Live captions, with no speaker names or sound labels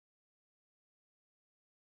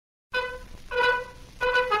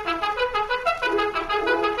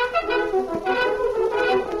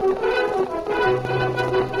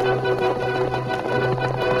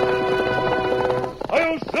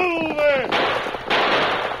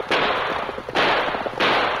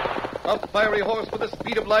A fiery horse with the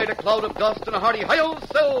speed of light, a cloud of dust, and a hearty "Hi-yo,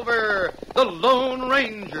 Silver!" The Lone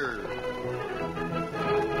Ranger.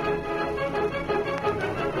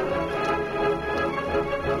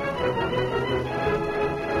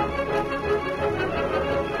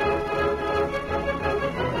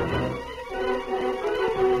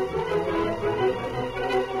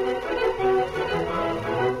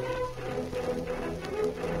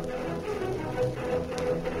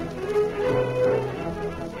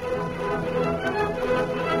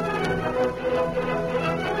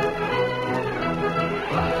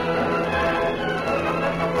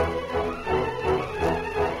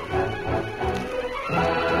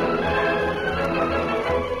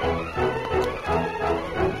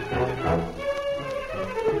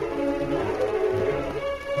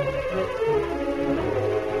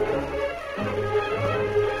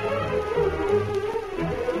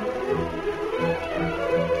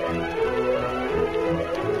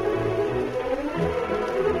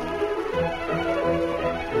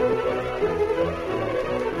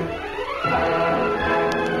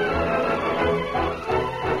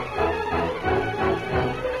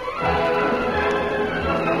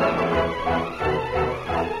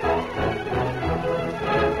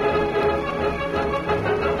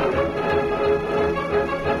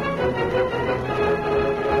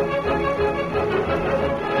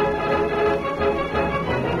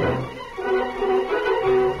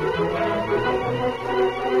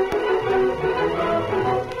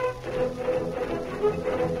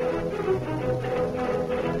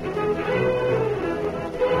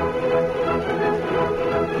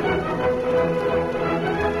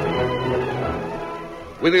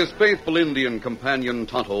 With his faithful Indian companion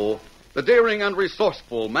Tonto, the daring and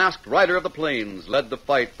resourceful masked rider of the plains led the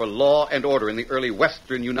fight for law and order in the early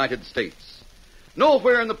western United States.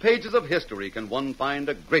 Nowhere in the pages of history can one find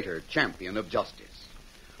a greater champion of justice.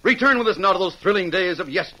 Return with us now to those thrilling days of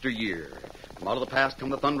yesteryear. From out of the past come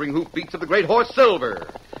the thundering hoofbeats of the great horse Silver.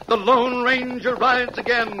 The Lone Ranger rides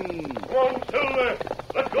again. Come on, Silver.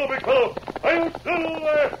 Let's go, big fellow. I'm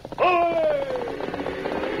Silver. Hoy!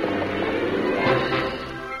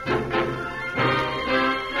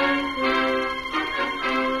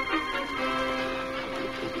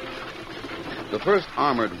 The first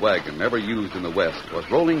armored wagon ever used in the West was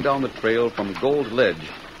rolling down the trail from Gold Ledge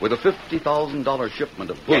with a $50,000 shipment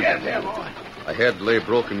of bullion. Ahead lay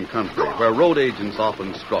broken country, where road agents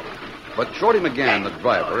often struck. But Shorty McGann, the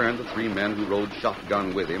driver, and the three men who rode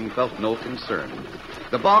shotgun with him felt no concern.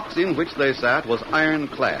 The box in which they sat was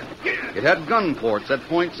ironclad. It had gun ports at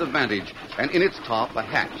points of vantage, and in its top a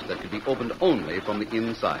hatch that could be opened only from the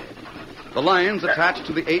inside. The lines attached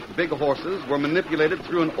to the 8 big horses were manipulated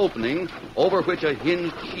through an opening over which a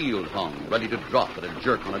hinged shield hung, ready to drop at a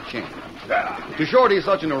jerk on a chain. To Shorty,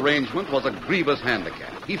 such an arrangement was a grievous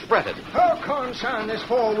handicap. He fretted. How consign this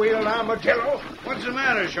four-wheeled armadillo? What's the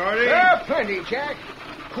matter, Shorty? Plenty, Jack.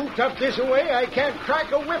 Cooped up this way, I can't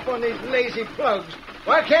crack a whip on these lazy plugs.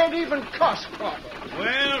 I can't even cuss proper.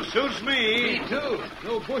 Well, suits me. Me, too.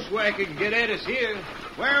 No bushwhacker can get at us here.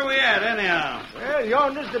 Where are we at, anyhow? Well,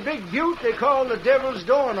 yonder's the big butte they call the Devil's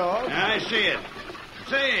Doorknob. I see it.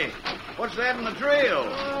 Say, what's that in the trail?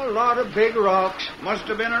 A lot of big rocks. Must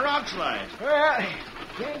have been a rock slide. Well,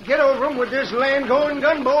 can't get over 'em with this land-going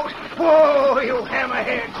gunboat. Whoa, you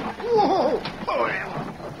hammerheads. Whoa.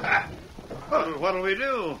 Well, what'll we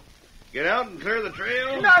do? Get out and clear the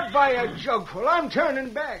trail? Not by a jugful. I'm turning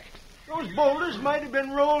back. Those boulders might have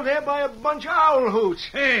been rolled there by a bunch of owl hoots.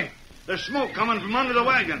 Hey, there's smoke coming from under the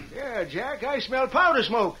wagon. Yeah, Jack, I smell powder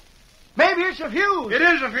smoke. Maybe it's a fuse. It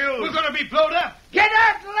is a fuse. We're going to be blowed up. Get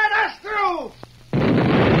out and let us through.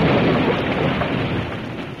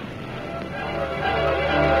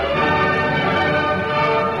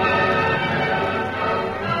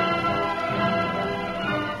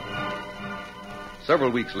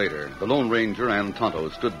 Several weeks later, the Lone Ranger and Tonto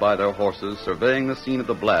stood by their horses surveying the scene of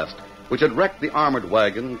the blast, which had wrecked the armored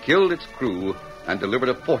wagon, killed its crew, and delivered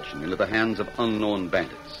a fortune into the hands of unknown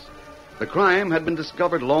bandits. The crime had been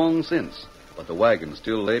discovered long since, but the wagon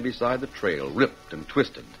still lay beside the trail, ripped and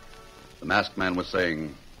twisted. The masked man was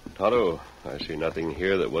saying, Tonto, I see nothing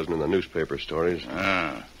here that wasn't in the newspaper stories.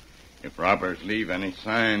 If robbers leave any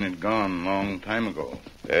sign, it gone long time ago.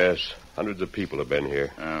 Yes, hundreds of people have been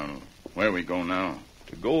here. Where we go now?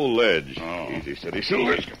 To Gold Ledge. Oh. Easy, steady,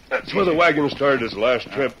 Silver. That's where the wagon started its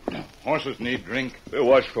last trip. Horses need drink. We'll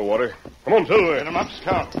watch for water. Come on, Silver. Get 'em up,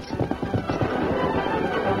 Scout.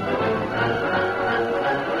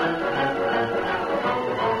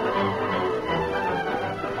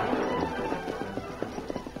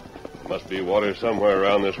 Must be water somewhere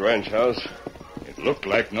around this ranch house. It looked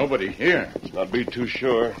like nobody here. Let's not be too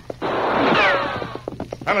sure.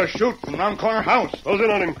 Fellas shoot from round corner house. Close in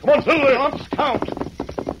on him. Come on, Silver. Up, scout.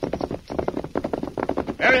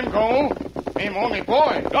 There him go. Aim on me,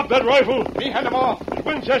 boy. Drop that rifle. Me hand him off.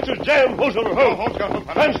 Winchester's jammed. Hold, Silver. Hold.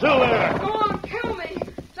 Stand still there. Go on, kill me.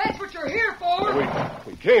 That's what you're here for.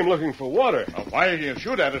 We came looking for water. Now, why did you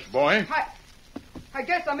shoot at us, boy? I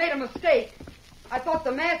guess I made a mistake. I thought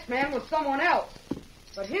the masked man was someone else.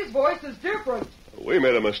 But his voice is different. We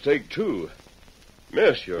made a mistake, too.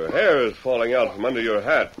 Miss, your hair is falling out from under your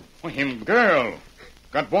hat. Oh, him girl.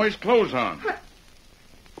 Got boy's clothes on.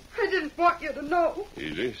 I didn't want you to know.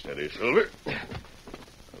 Easy, steady, Silver.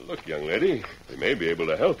 Look, young lady, we may be able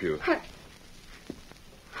to help you.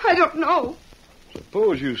 I don't know.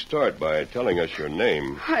 Suppose you start by telling us your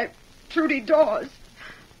name. I'm Trudy Dawes.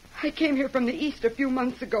 I came here from the East a few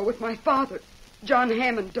months ago with my father, John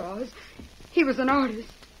Hammond Dawes. He was an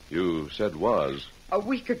artist. You said was. A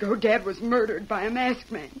week ago, Dad was murdered by a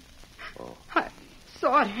masked man. Oh. I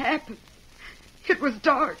saw it happen. It was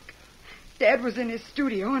dark. Dad was in his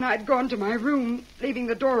studio, and I'd gone to my room, leaving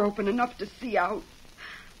the door open enough to see out.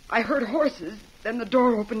 I heard horses, then the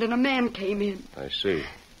door opened and a man came in. I see.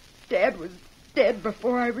 Dad was dead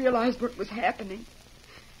before I realized what was happening.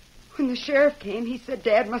 When the sheriff came, he said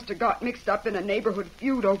Dad must have got mixed up in a neighborhood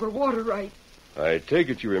feud over water rights. I take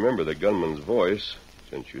it you remember the gunman's voice,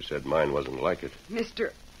 since you said mine wasn't like it.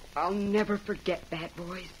 Mister, I'll never forget that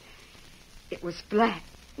voice. It was flat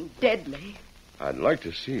and deadly. I'd like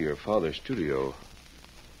to see your father's studio.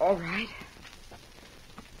 All right.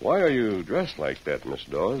 Why are you dressed like that, Miss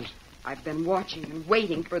Dawes? I've been watching and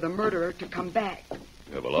waiting for the murderer to come back.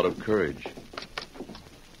 You have a lot of courage.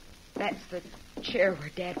 That's the chair where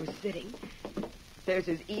Dad was sitting. There's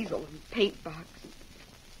his easel and paint box.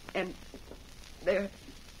 And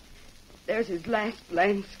there's his last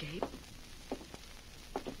landscape.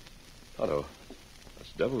 Otto,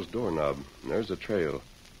 that's Devil's Doorknob, and there's the trail.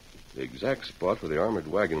 The exact spot where the armored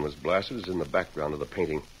wagon was blasted is in the background of the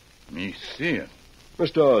painting. Me see it.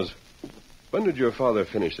 Miss Dawes, when did your father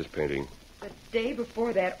finish this painting? The day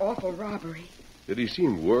before that awful robbery. Did he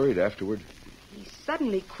seem worried afterward? He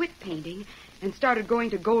suddenly quit painting and started going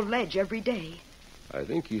to Gold Ledge every day. I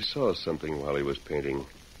think he saw something while he was painting.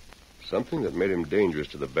 Something that made him dangerous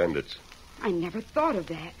to the bandits. I never thought of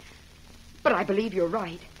that. But I believe you're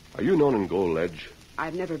right. Are you known in Gold Ledge?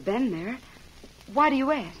 I've never been there. Why do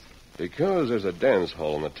you ask? Because there's a dance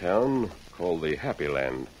hall in the town called the Happy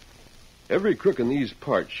Land. Every crook in these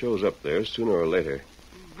parts shows up there sooner or later.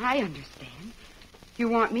 I understand. You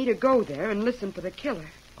want me to go there and listen for the killer.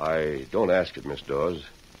 I don't ask it, Miss Dawes.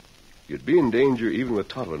 You'd be in danger even with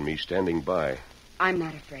Tonto and me standing by. I'm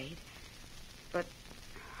not afraid. But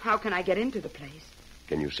how can I get into the place?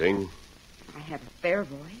 Can you sing? I have a fair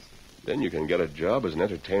voice. Then you can get a job as an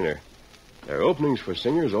entertainer. There are openings for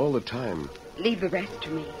singers all the time. Leave the rest to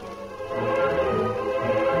me.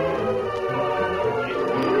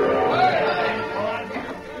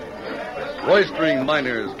 Roistering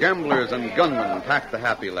miners, gamblers, and gunmen packed the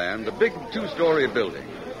Happy Land, a big two-story building.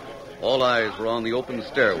 All eyes were on the open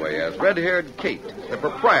stairway as red-haired Kate, the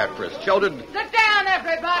proprietress, shouted, Sit down,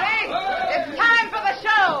 everybody! It's time for the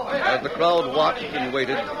show! as the crowd watched and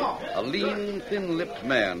waited. A lean, thin-lipped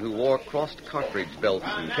man who wore crossed cartridge belts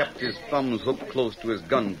and kept his thumbs hooked close to his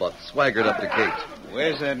gun butt swaggered up to Kate.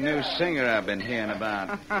 Where's that new singer I've been hearing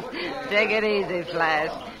about? Take it easy,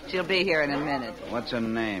 Flash. She'll be here in a minute. What's her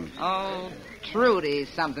name? Oh, Trudy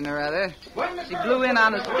something or other. She blew in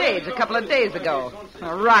on the stage a couple of days ago.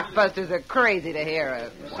 Rockbusters are crazy to hear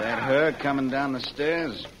her. Is that her coming down the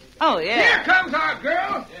stairs? Oh, yeah. Here comes our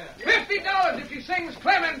girl. $50 if she sings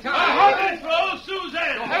Clementine. Hold it for old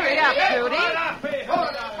Suzanne. Hurry up, Trudy.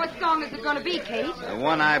 What song is it going to be, Kate? The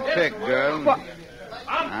one I picked, girl. What?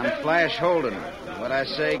 I'm Flash Holden. What I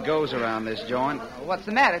say goes around this joint. What's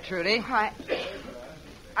the matter, Trudy?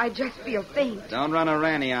 I just feel faint. Don't run a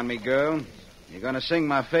ranny on me, girl. You're going to sing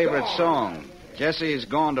my favorite song. Jesse's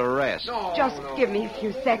gone to rest. Just give me a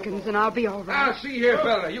few seconds and I'll be all right. Now, see here,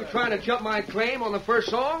 fella. You trying to jump my claim on the first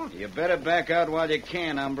song? You better back out while you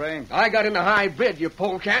can, hombre. I got in the high bid, you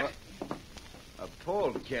polecat. A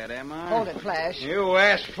polecat, am I? Hold it, Flash. You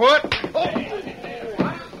ass foot.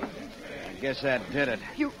 I guess that did it.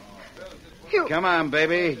 You... Come on,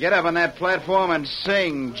 baby. Get up on that platform and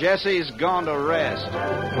sing. Jesse's gone to rest.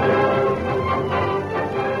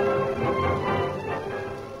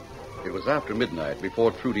 It was after midnight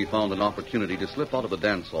before Trudy found an opportunity to slip out of the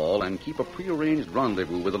dance hall and keep a prearranged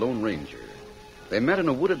rendezvous with the Lone Ranger. They met in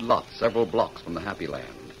a wooded lot several blocks from the Happy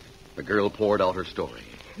Land. The girl poured out her story.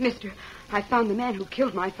 Mister, I found the man who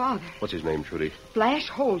killed my father. What's his name, Trudy? Flash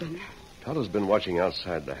Holden. Tonto's been watching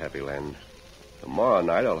outside the Happy Land. Tomorrow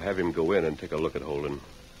night I'll have him go in and take a look at Holden.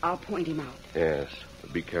 I'll point him out. Yes,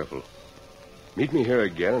 but be careful. Meet me here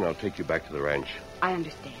again, and I'll take you back to the ranch. I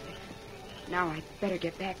understand. Now I'd better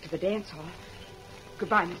get back to the dance hall.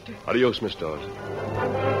 Goodbye, mister. Adios, Miss Dawes.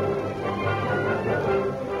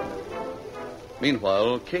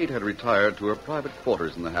 Meanwhile, Kate had retired to her private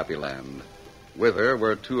quarters in the Happy Land. With her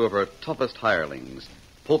were two of her toughest hirelings,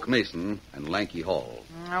 Polk Mason and Lanky Hall.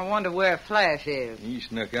 I wonder where Flash is. He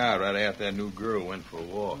snuck out right after that new girl went for a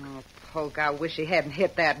walk. Oh, Polk, I wish he hadn't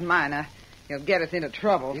hit that miner. He'll get us into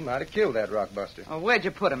trouble. He might have killed that rockbuster. Oh, where'd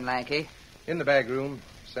you put him, Lanky? In the bag room.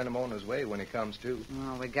 Send him on his way when he comes to.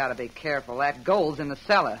 Oh, we gotta be careful. That gold's in the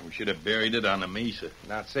cellar. We should have buried it on the mesa.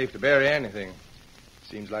 Not safe to bury anything.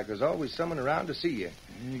 Seems like there's always someone around to see you.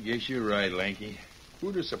 I guess you're right, Lanky.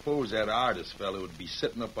 Who'd have supposed that artist fellow would be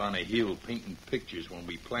sitting up on a hill painting pictures when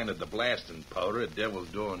we planted the blasting powder at Devil's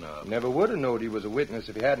Doorknob? Never would have known he was a witness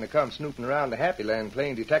if he hadn't have come snooping around the Happy Land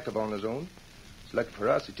playing detective on his own. It's lucky for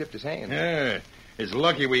us he tipped his hand. Yeah, it's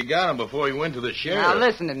lucky we got him before he went to the sheriff. Now,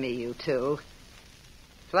 listen to me, you two.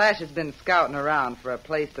 Flash has been scouting around for a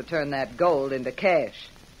place to turn that gold into cash.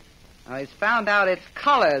 Now, he's found out its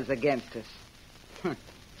color's against us.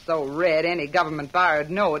 So red, any government buyer'd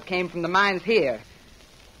know it came from the mines here.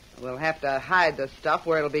 We'll have to hide the stuff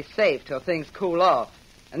where it'll be safe till things cool off.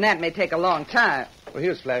 And that may take a long time. Well,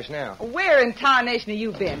 here's Flash now. Where in tarnation have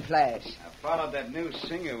you been, Flash? I followed that new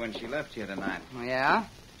singer when she left here tonight. Yeah?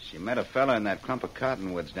 She met a fella in that clump of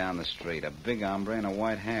cottonwoods down the street, a big hombre in a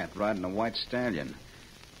white hat, riding a white stallion.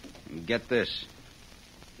 And get this,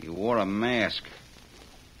 he wore a mask.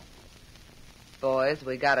 Boys,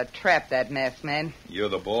 we gotta trap that masked man. You're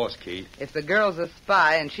the boss, Kate. If the girl's a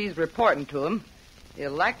spy and she's reporting to him,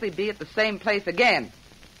 he'll likely be at the same place again.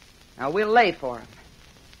 Now, we'll lay for him.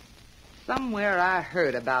 Somewhere I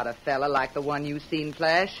heard about a fella like the one you seen,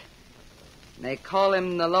 Flash. They call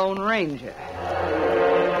him the Lone Ranger.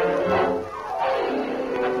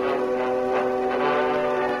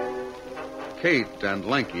 Kate and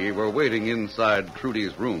Lanky were waiting inside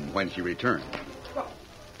Trudy's room when she returned.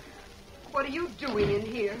 What are you doing in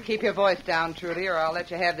here? Keep your voice down, Trudy, or I'll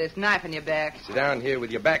let you have this knife in your back. Sit down here with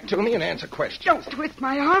your back to me and answer questions. Don't twist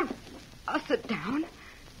my arm. I'll sit down.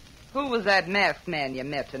 Who was that masked man you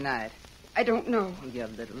met tonight? I don't know. You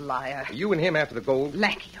little liar. Are you and him after the gold?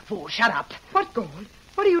 Lanky, you fool, shut up. What gold?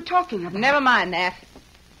 What are you talking about? Never mind that.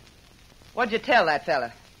 What'd you tell that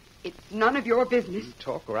fella? It's none of your business. You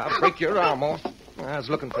talk or I'll break your arm off. I was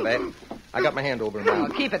looking for that. I got my hand over him now.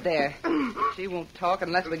 Well, keep it there. She won't talk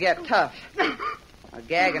unless we get tough. I'll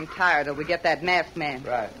gag and tire till we get that masked man.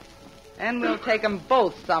 Right. And we'll take them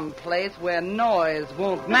both someplace where noise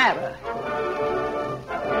won't matter.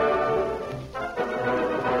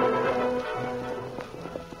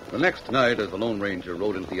 The next night, as the Lone Ranger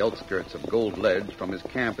rode into the outskirts of Gold Ledge from his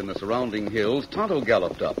camp in the surrounding hills, Tonto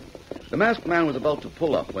galloped up. The masked man was about to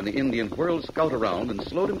pull up when the Indian whirled Scout around and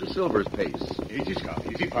slowed him to Silver's pace. Easy, Scout.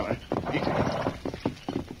 Easy, fella. Easy.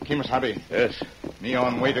 Kimasabi. Yes. Me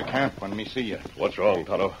on way to camp when me see you. What's wrong,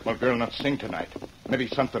 Tonto? Well, girl not sing tonight. Maybe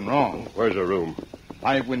something wrong. Where's her room?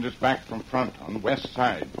 5 windows back from front on west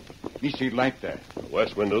side. Me see light there. The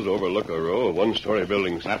west windows overlook a row of one-story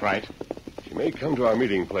buildings. That right? She may come to our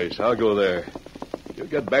meeting place. I'll go there. You'll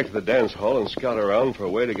get back to the dance hall and scout around for a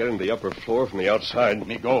way to get into the upper floor from the outside.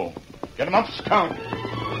 Me go. Get him up, Scout.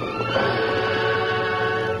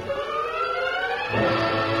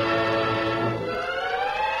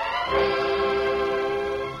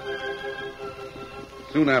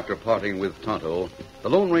 Soon after parting with Tonto, the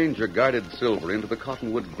Lone Ranger guided Silver into the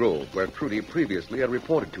cottonwood grove where Trudy previously had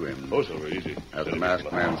reported to him. Oh, Silver, easy. As the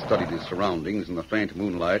masked man studied his surroundings in the faint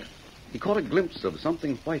moonlight, he caught a glimpse of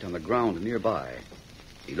something white on the ground nearby.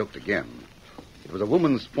 He looked again. It was a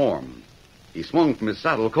woman's form. He swung from his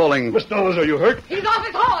saddle, calling, Miss Dawes, are you hurt? He's off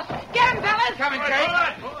his horse. Get him, fellas. Coming, Kate.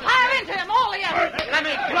 Fire into him, all of you. Let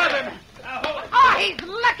me club him. Oh, he's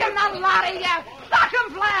licking the lot of you. Suck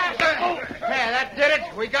him, Flash. Yeah, that did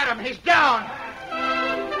it. We got him. He's down.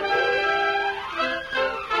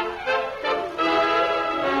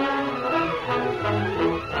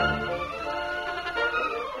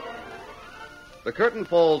 The curtain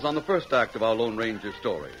falls on the first act of our Lone Ranger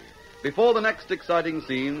story. Before the next exciting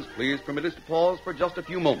scenes, please permit us to pause for just a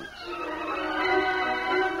few moments.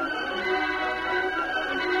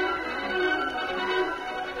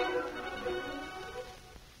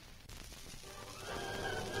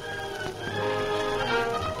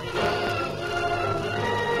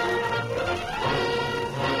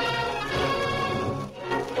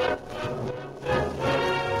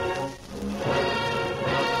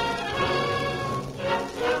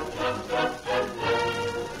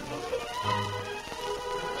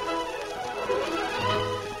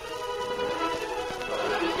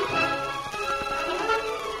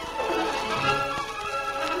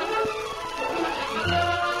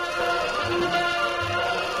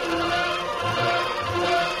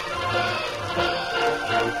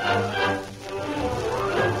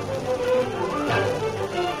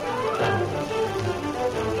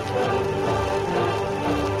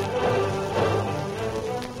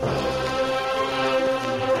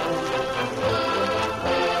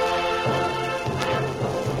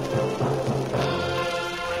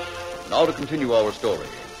 Now to continue our story.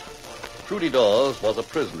 Trudy Dawes was a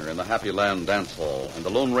prisoner in the Happy Land dance hall, and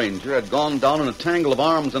the Lone Ranger had gone down in a tangle of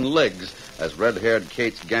arms and legs as red-haired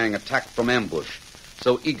Kate's gang attacked from ambush.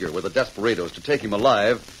 So eager were the desperados to take him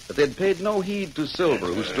alive that they'd paid no heed to Silver,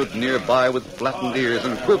 who stood nearby with flattened ears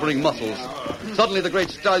and quivering muscles. Suddenly the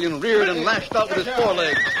great stallion reared and lashed out with his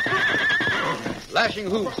forelegs. Lashing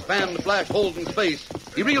hoofs fanned Flash Holden's face.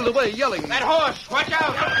 He reeled away, yelling, That horse! Watch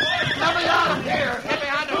out! Let me out of here! Get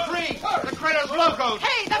behind the tree! The critter's locoed!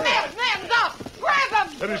 Hey, the masked man's up! Grab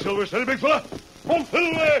him! Steady, Silver, steady, big fella. One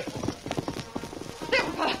little way.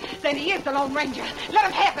 Silver! Then he is the Lone Ranger. Let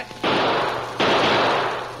him have it.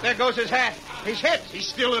 There goes his hat. He's hit. He's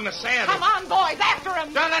still in the saddle. Come on, boys, after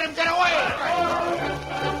him. Don't let him get away!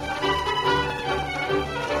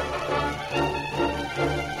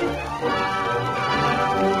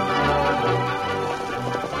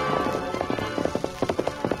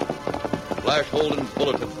 Flash Holden's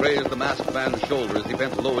bullet had grazed the masked man's shoulder as he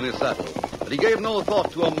bent low in his saddle. But he gave no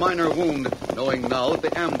thought to a minor wound, knowing now that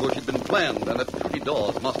the ambush had been planned and that Trudy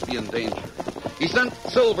Dawes must be in danger. He sent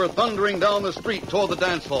Silver thundering down the street toward the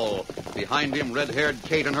dance hall. Behind him, red-haired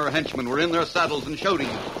Kate and her henchmen were in their saddles and shouting.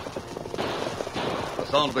 The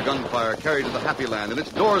sound of the gunfire carried to the Happy Land, and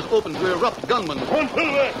its doors opened to erupt gunmen.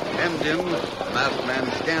 Hemmed in, the masked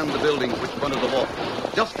man scanned the buildings which fronted the walk.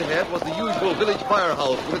 Just ahead was the usual village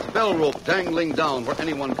firehouse with its bell rope dangling down where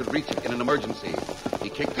anyone could reach it in an emergency. He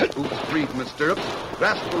kicked his boots free from his stirrups,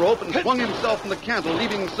 grasped the rope, and swung himself from the cantle,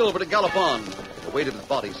 leaving Silver to gallop on. The weight of his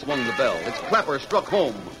body swung the bell. Its clapper struck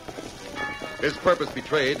home. His purpose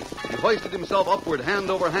betrayed, he hoisted himself upward hand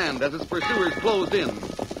over hand as his pursuers closed in.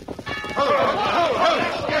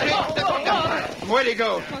 Where'd he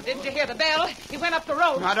go? Oh, didn't you hear the bell? He went up the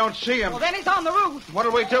road. I don't see him. Well, then he's on the roof.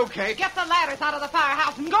 What'll we do, Kate? Get the ladders out of the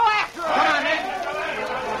firehouse and go after him. Come on, then.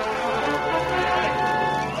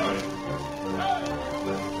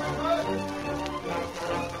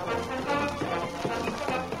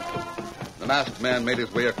 The masked man made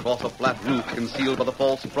his way across a flat roof concealed by the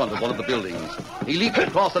false front of one of the buildings. He leaped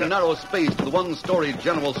across a narrow space to the one-story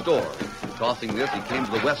general store. Crossing this, he came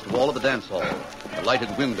to the west wall of the dance hall. The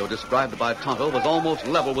lighted window described by Tonto was almost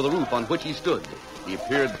level with the roof on which he stood. He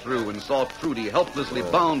peered through and saw Trudy helplessly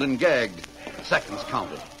bound and gagged. Seconds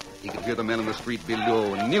counted. He could hear the men in the street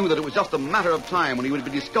below and knew that it was just a matter of time when he would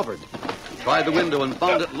be discovered. He tried the window and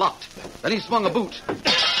found it locked. Then he swung a boot.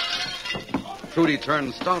 Trudy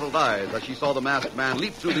turned startled eyes as she saw the masked man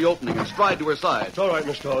leap through the opening and stride to her side. It's all right,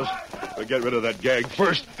 Miss Dawes. We'll get rid of that gag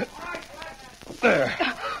first. There.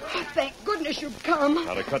 Oh, thank goodness you've come.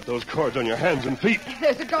 Now to cut those cords on your hands and feet.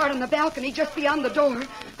 There's a guard on the balcony just beyond the door.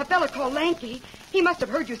 A fella called Lanky. He must have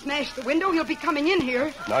heard you smash the window. He'll be coming in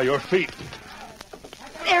here. Now your feet.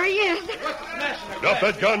 There he is. Drop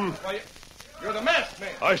that gun. You're the masked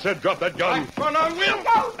man. I said drop that gun. Run on, Will.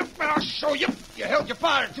 Go. I'll show you. You held your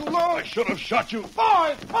fire too long. I should have shot you.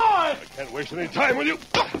 Boys! I can't waste any time with you.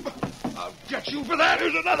 I'll get you for that.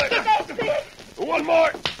 Here's another. That's it. One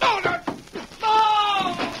more. No!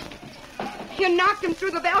 You knocked him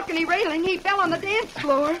through the balcony railing. He fell on the dance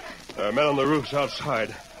floor. There are men on the roofs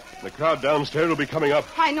outside. The crowd downstairs will be coming up.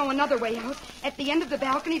 I know another way out. At the end of the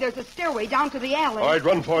balcony, there's a stairway down to the alley. All right,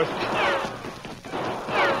 run for it.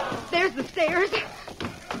 There's the stairs.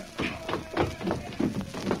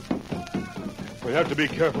 We have to be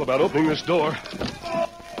careful about opening this door.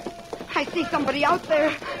 I see somebody out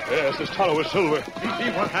there. Yes, it's Tonto with Silver.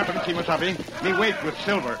 See what happened, Kimasabi? Me wait with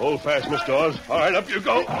Silver. Hold fast, Miss Dawes. All right, up you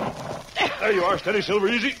go. There you are. Steady, Silver.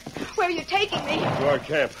 Easy. Where are you taking me? To our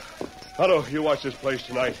camp. Tonto, you watch this place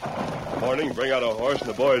tonight. Morning, bring out a horse and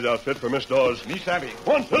the boys' outfit for Miss Dawes. Me savvy.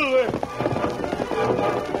 One, Silver.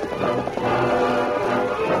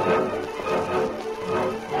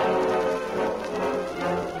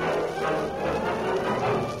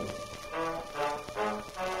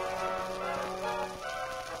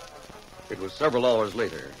 It was several hours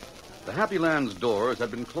later. The Happy Land's doors had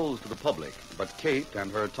been closed to the public, but Kate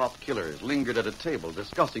and her top killers lingered at a table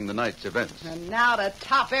discussing the night's events. And now to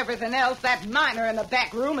top everything else, that miner in the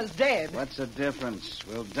back room is dead. What's the difference?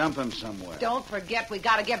 We'll dump him somewhere. Don't forget we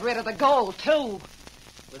got to get rid of the gold, too.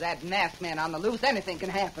 With that masked man on the loose, anything can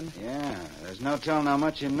happen. Yeah, there's no telling how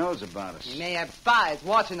much he knows about us. He may have spies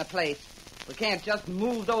watching the place. We can't just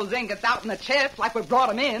move those ingots out in the chest like we brought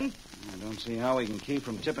them in. I don't see how we can keep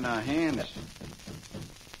from tipping our hands.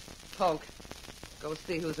 Polk, go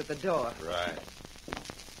see who's at the door. Right.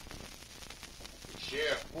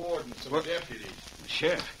 Sheriff Ford and some deputies.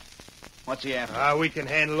 Sheriff, what's he after? We can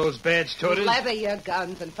handle those bad toadies. Leather your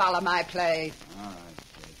guns and follow my play. All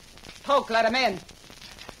right, Polk, let him in.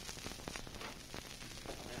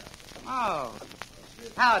 Oh,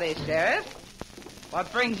 Howdy, Sheriff.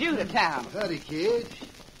 What brings you to town? Howdy, kid.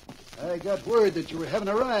 I got word that you were having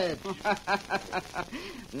a riot.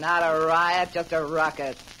 Not a riot, just a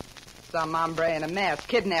ruckus. Some hombre in a mask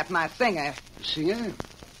kidnapped my singer. Singer?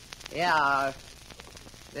 Yeah,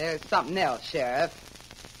 there's something else, Sheriff.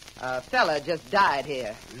 A fella just died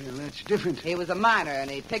here. Well, that's different. He was a miner, and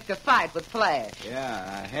he picked a fight with Flash.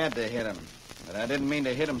 Yeah, I had to hit him. But I didn't mean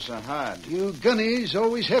to hit him so hard. You gunnies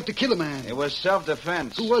always have to kill a man. It was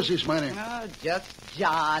self-defense. Who was this miner? Oh, just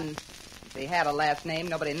John. If he had a last name,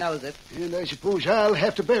 nobody knows it. And I suppose I'll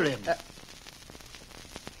have to bury him.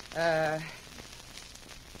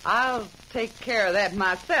 I'll take care of that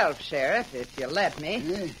myself, Sheriff, if you let me.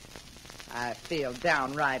 Yeah. I feel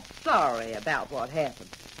downright sorry about what happened.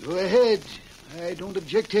 Go ahead. I don't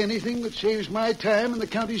object to anything that saves my time and the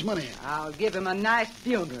county's money. I'll give him a nice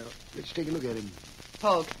funeral. Let's take a look at him.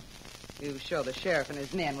 Polk, you show the sheriff and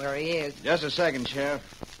his men where he is. Just a second, Sheriff.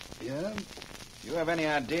 Yeah? You have any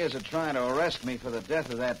ideas of trying to arrest me for the death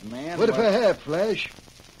of that man? What if I have, Flash?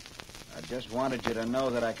 I just wanted you to know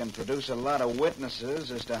that I can produce a lot of witnesses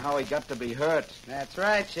as to how he got to be hurt. That's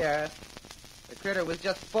right, Sheriff. The critter was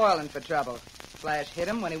just spoiling for trouble. Flash hit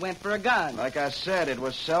him when he went for a gun. Like I said, it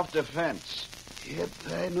was self-defense. Yep,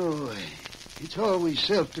 I know. It's always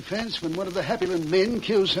self-defense when one of the Happyland men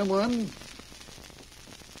kills someone.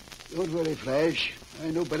 Don't worry, Flash. I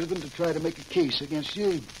know better than to try to make a case against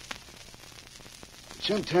you.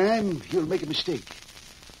 Sometime you'll make a mistake.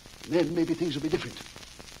 Then maybe things will be different.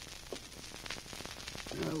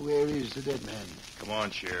 Now, where is the dead man? Come on,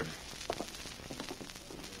 Sheriff.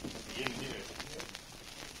 In here.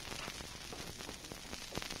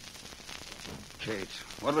 Kate,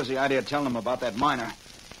 what was the idea of telling him about that miner?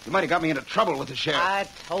 You might have got me into trouble with the sheriff. I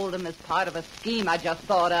told him as part of a scheme I just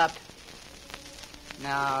thought up.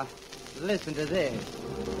 Now, listen to this.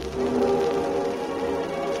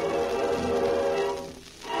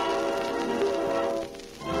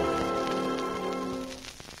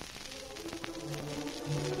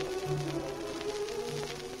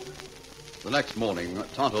 The next morning,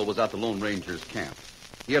 Tonto was at the Lone Ranger's camp.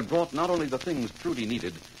 He had brought not only the things Trudy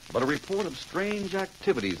needed, but a report of strange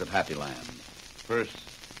activities at Happy Land. First,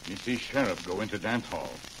 me see sheriff go into Dancehall.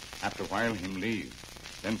 After a while, him leave.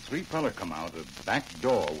 Then 3 fella come out a back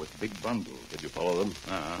door with big bundle. Did you follow them?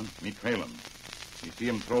 Me trail 'em. Me see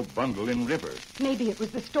 'em throw bundle in river. Maybe it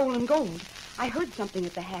was the stolen gold. I heard something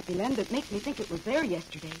at the Happy Land that makes me think it was there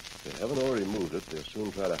yesterday. If they haven't already moved it, they'll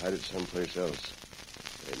soon try to hide it someplace else.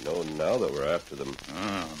 They know now that we're after them.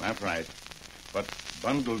 That's right. But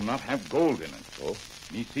bundle not have gold in it. Oh?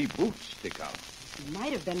 Me see boots stick out. It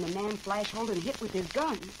might have been the man Flash Holden hit with his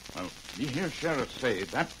gun. Well, me hear sheriff say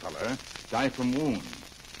that feller die from wound.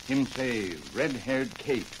 Him say red-haired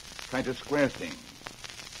Kate try to square things.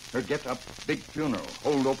 Her get up big funeral,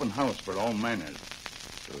 hold open house for all miners.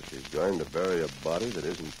 So she's going to bury a body that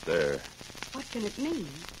isn't there. What can it mean?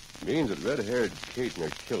 Means that red-haired Kate and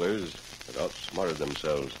her killers had outsmarted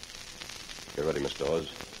themselves. Get ready, Miss Dawes.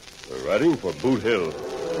 We're riding for Boot Hill.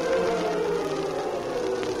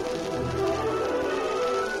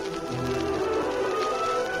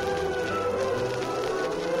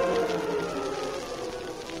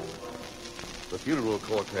 The funeral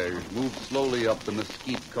cortege moved slowly up the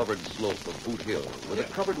mesquite-covered slope of Boot Hill with a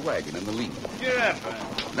covered wagon in the lead.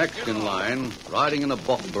 Next in line, riding in a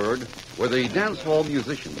buckbird, were the dancehall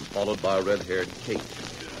musicians, followed by red-haired Kate.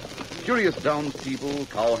 Curious townspeople,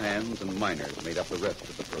 cowhands, and miners made up the rest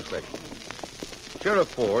of the procession. Sheriff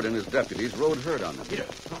Ford and his deputies rode herd on them.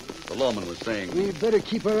 The lawman was saying, We'd better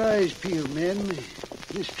keep our eyes peeled, men.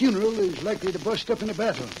 This funeral is likely to bust up in a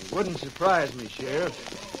battle. It wouldn't surprise me, Sheriff.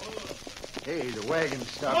 Hey, the wagon's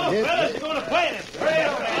stopping.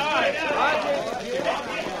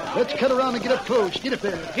 Let's cut around and get up close. Get up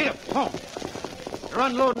there. Get up, home. They're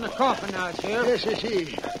unloading the coffin now, Sheriff. Yes, I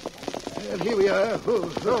see. Well, here we are. Ho,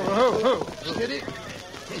 ho, ho, ho. Steady.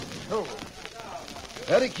 Ho.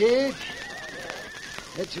 Howdy, kid.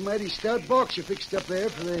 That's a mighty stout box you fixed up there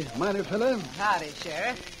for the miner fella. Howdy,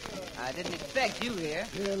 Sheriff. I didn't expect you here.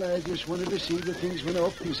 Well, I just wanted to see that things went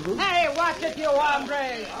off peaceable. Hey, watch it, you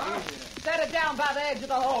hombres. Set it down by the edge of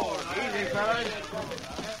the hole. Easy, fellas.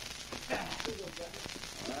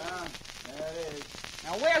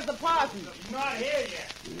 Now, where's the parson? Not here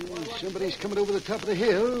yet. Somebody's coming over the top of the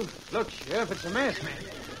hill. Look, Sheriff, it's a masked man.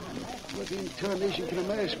 What in tarnation can a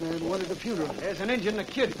masked man want at a funeral? There's an Injun and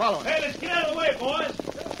a kid following. Hey, let's get out of the way, boys.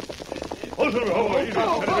 Hold it,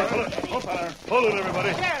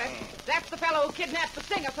 everybody. Sheriff, that's the fellow who kidnapped the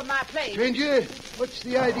singer from my place. Stranger, what's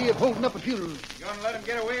the idea of holding up a funeral? You gonna let him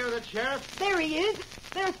get away with it, Sheriff? There he is.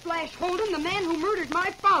 There's Flash Holden, the man who murdered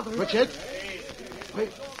my father. What's that? Why,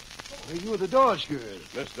 you were the Dawes girl.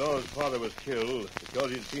 Miss Dawes' father was killed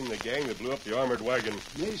because he'd seen the gang that blew up the armored wagon.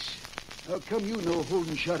 Miss, how come you know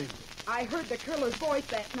Holden shot him? I heard the killer's voice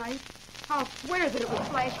that night. I'll swear that it was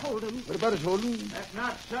Flash Holden. What about it, Holden? That's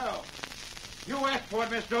not so. You asked for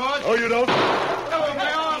it, Miss Dawes. Oh, you don't? Oh,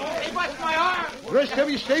 my arm! He busted my arm! The rest of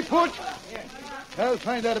you stay put. I'll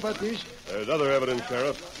find out about this. There's other evidence,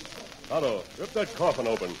 Sheriff. Otto, rip that coffin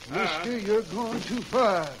open. Mister, you're going too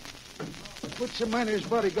far. What's the miner's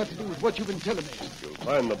body got to do with what you've been telling me? You'll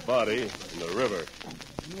find the body in the river.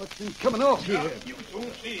 What's been coming off here? You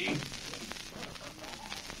soon see.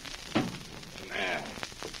 There.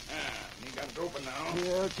 You got it open now.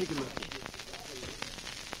 Yeah, I'll take a look.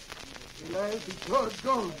 Well, I'll be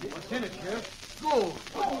doggone. What's in it, Sheriff? Gold.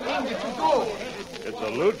 Ain't it for gold? It's a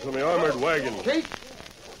loot from the armored wagon. Kate,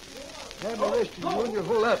 I'm arresting you and your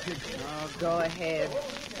whole outfit. Oh, go ahead.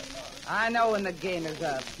 I know when the game is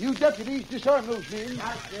up. You deputies, disarm those men.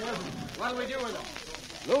 What'll we do with them?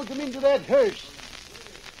 Load them into that hearse.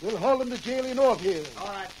 We'll haul them to jail in Orville. All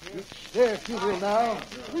right, Sheriff. It's their funeral now.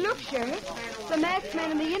 Look, Sheriff. The masked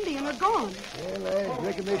man and the Indian are gone. Well, I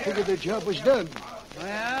reckon they figured their job was done.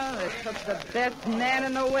 Well, it took the best man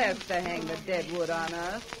in the West to hang the deadwood on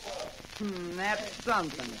us. That's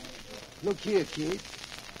something. Look here, kid.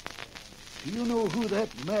 Do you know who that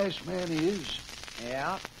masked man is?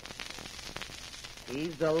 Yeah.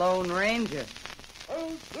 He's the Lone Ranger.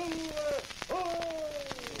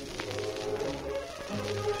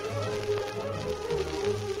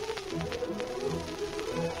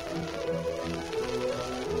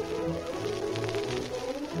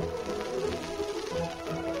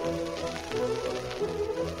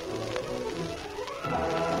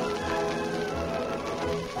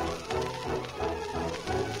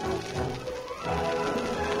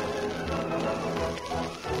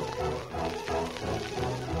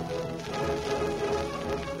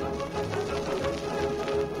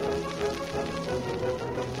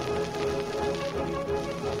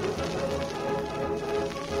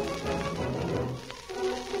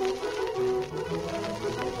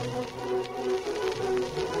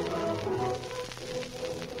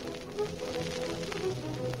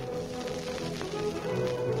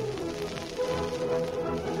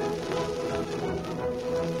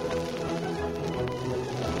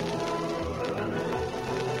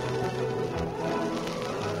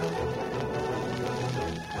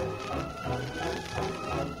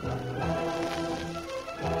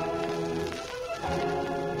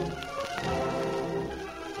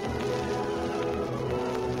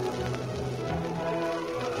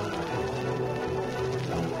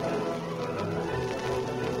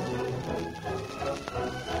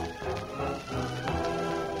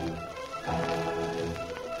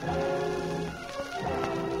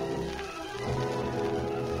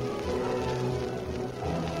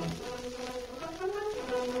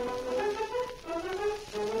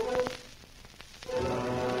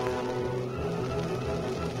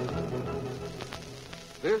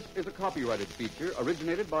 This is a copyrighted feature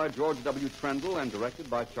originated by George W. Trendle and directed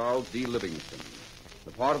by Charles D. Livingston.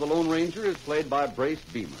 The part of the Lone Ranger is played by Brace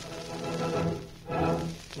Beamer.